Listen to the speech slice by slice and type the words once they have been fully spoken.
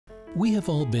We have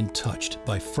all been touched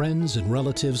by friends and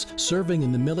relatives serving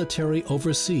in the military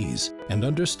overseas and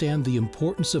understand the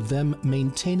importance of them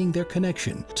maintaining their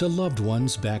connection to loved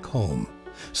ones back home.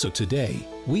 So today,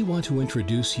 we want to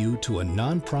introduce you to a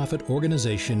nonprofit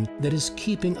organization that is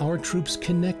keeping our troops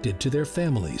connected to their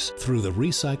families through the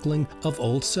recycling of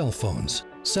old cell phones.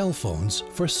 Cell Phones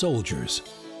for Soldiers.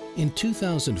 In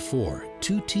 2004,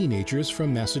 two teenagers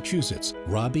from Massachusetts,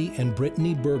 Robbie and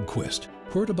Brittany Bergquist,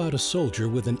 heard about a soldier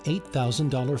with an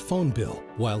 $8,000 phone bill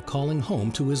while calling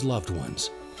home to his loved ones.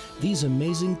 These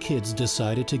amazing kids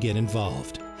decided to get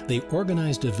involved. They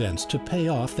organized events to pay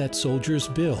off that soldier's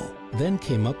bill, then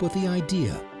came up with the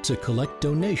idea to collect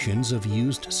donations of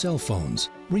used cell phones,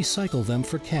 recycle them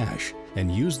for cash,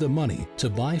 and use the money to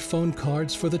buy phone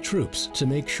cards for the troops to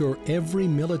make sure every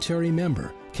military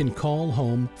member can call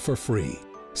home for free.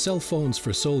 Cell Phones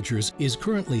for Soldiers is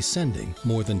currently sending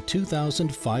more than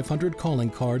 2,500 calling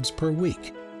cards per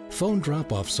week. Phone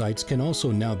drop-off sites can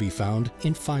also now be found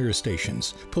in fire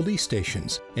stations, police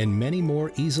stations, and many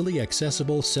more easily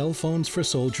accessible Cell Phones for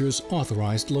Soldiers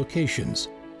authorized locations.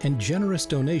 And generous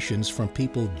donations from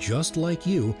people just like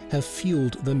you have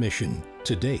fueled the mission.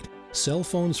 To date, Cell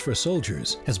Phones for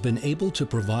Soldiers has been able to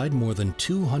provide more than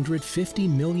 250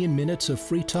 million minutes of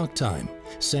free talk time,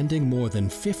 sending more than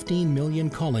 15 million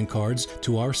calling cards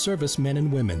to our servicemen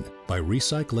and women by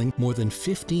recycling more than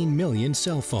 15 million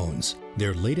cell phones.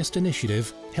 Their latest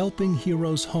initiative, Helping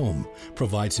Heroes Home,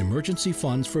 provides emergency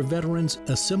funds for veterans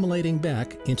assimilating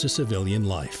back into civilian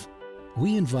life.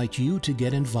 We invite you to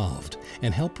get involved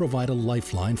and help provide a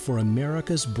lifeline for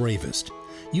America's bravest.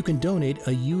 You can donate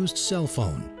a used cell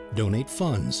phone, donate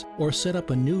funds, or set up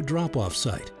a new drop-off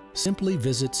site. Simply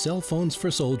visit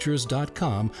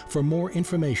cellphonesforsoldiers.com for more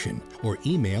information or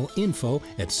email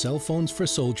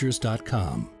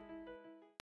info@cellphonesforsoldiers.com.